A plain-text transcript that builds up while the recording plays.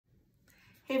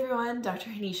Hey everyone,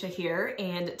 drhanisha here,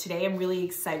 and today I'm really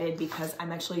excited because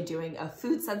I'm actually doing a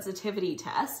food sensitivity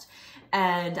test,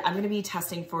 and I'm going to be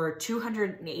testing for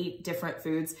 208 different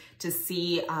foods to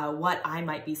see what I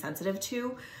might be sensitive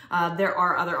to. There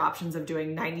are other options of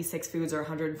doing 96 foods or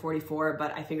 144,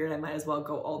 but I figured I might as well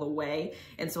go all the way,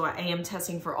 and so I am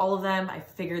testing for all of them. I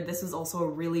figured this is also a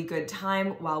really good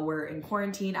time while we're in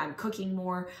quarantine. I'm cooking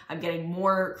more, I'm getting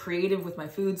more creative with my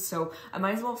foods, so I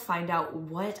might as well find out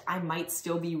what I might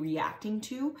still be reacting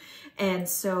to. And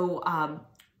so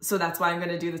so that's why I'm going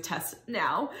to do the test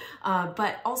now.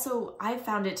 But also I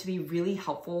found it to be really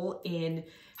helpful in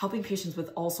helping patients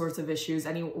with all sorts of issues,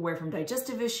 anywhere from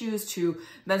digestive issues to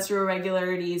menstrual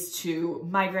irregularities to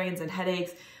migraines and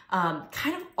headaches,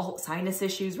 kind of all sinus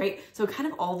issues, right? So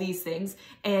kind of all these things.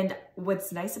 And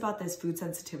what's nice about this food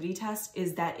sensitivity test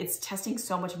is that it's testing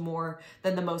so much more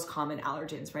than the most common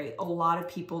allergens, right? A lot of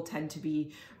people tend to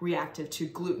be reactive to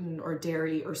gluten or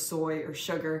dairy or soy or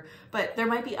sugar, but there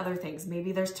might be other things.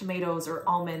 Maybe there's tomatoes or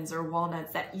almonds or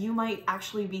walnuts that you might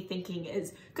actually be thinking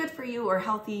is good for you or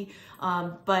healthy,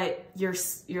 but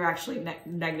you're actually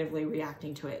negatively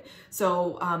reacting to it.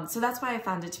 So, so that's why I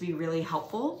found it to be really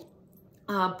helpful.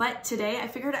 But today I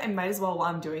figured I might as well,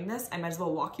 while I'm doing this, I might as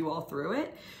well walk you all through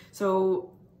it.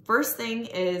 So first thing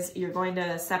is you're going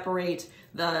to separate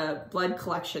the blood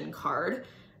collection card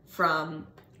from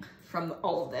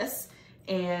all of this.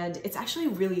 And it's actually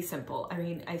really simple. I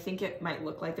mean, I think it might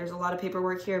look like there's a lot of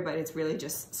paperwork here, but it's really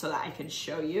just so that I can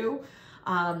show you.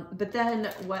 But then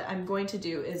what I'm going to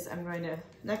do is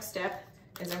next step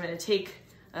is I'm going to take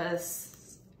a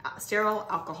sterile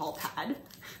alcohol pad.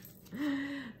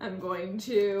 I'm going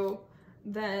to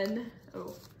then,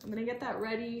 I'm gonna get that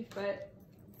ready, but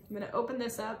I'm gonna open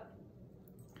this up.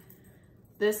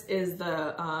 This is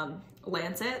the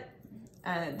lancet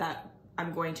that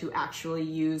I'm going to actually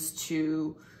use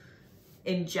to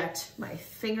inject my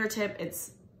fingertip. It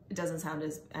doesn't sound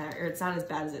as, or it's not as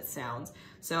bad as it sounds.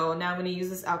 So now I'm gonna use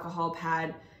this alcohol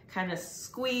pad, kind of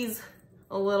squeeze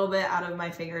a little bit out of my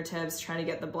fingertips, trying to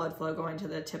get the blood flow going to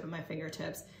the tip of my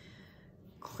fingertips.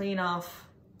 Clean off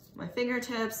my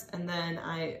fingertips, and then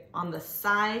on the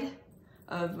side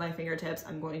of my fingertips,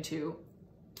 I'm going to,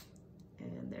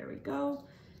 and there we go.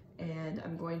 And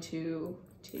I'm going to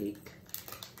take,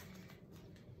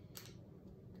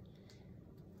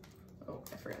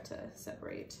 I forgot to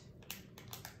separate.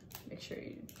 Make sure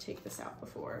you take this out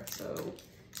before. So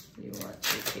you want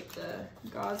to take the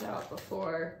gauze out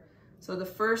before. So the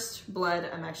first blood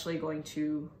I'm actually going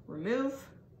to remove.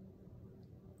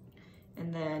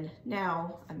 And then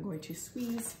now I'm going to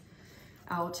squeeze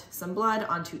out some blood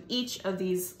onto each of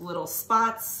these little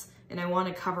spots, and I want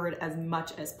to cover it as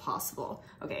much as possible.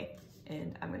 Okay,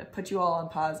 and I'm gonna put you all on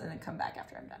pause and then come back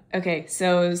after I'm done. Okay,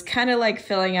 so it was kind of like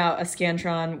filling out a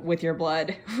Scantron with your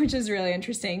blood, which is really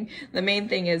interesting. The main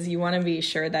thing is you want to be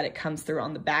sure that it comes through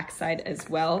on the back side as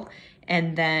well.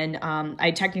 And then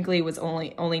I technically was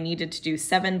only needed to do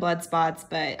 7 blood spots,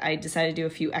 but I decided to do a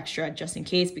few extra just in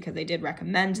case because they did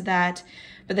recommend that.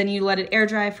 But then you let it air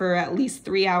dry for at least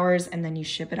 3 hours and then you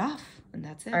ship it off, and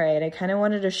that's it. All right, I kind of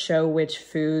wanted to show which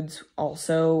foods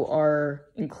also are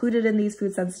included in these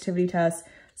food sensitivity tests.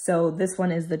 So this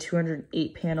one is the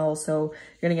 208 panel. So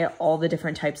you're gonna get all the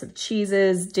different types of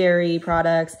cheeses, dairy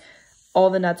products, all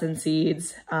the nuts and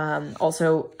seeds,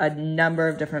 also a number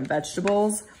of different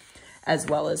vegetables, as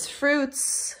well as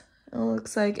fruits, it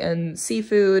looks like, and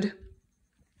seafood,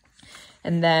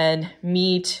 and then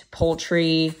meat,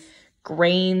 poultry,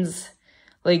 grains,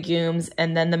 legumes,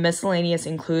 and then the miscellaneous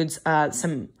includes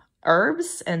some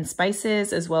herbs and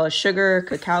spices, as well as sugar,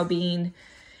 cacao bean,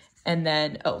 and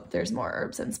then, there's more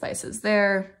herbs and spices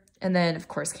there, and then, of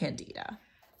course, candida.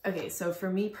 Okay, so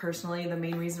for me personally, the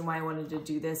main reason why I wanted to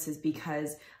do this is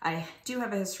because I do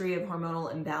have a history of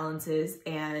hormonal imbalances,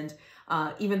 and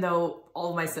even though all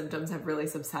of my symptoms have really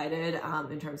subsided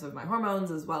in terms of my hormones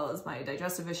as well as my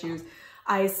digestive issues,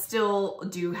 I still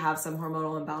do have some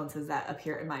hormonal imbalances that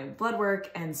appear in my blood work,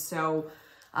 and so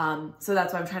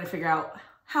that's why I'm trying to figure out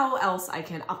how else I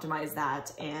can optimize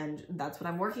that, and that's what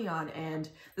I'm working on. And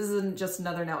this isn't just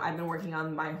another note. I've been working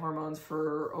on my hormones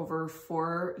for over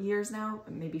 4 years now,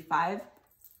 maybe 5,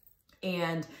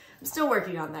 and I'm still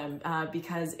working on them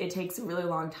because it takes a really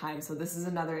long time. So this is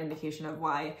another indication of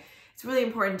why it's really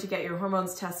important to get your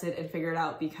hormones tested and figured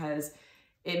out, because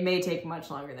it may take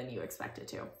much longer than you expect it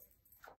to.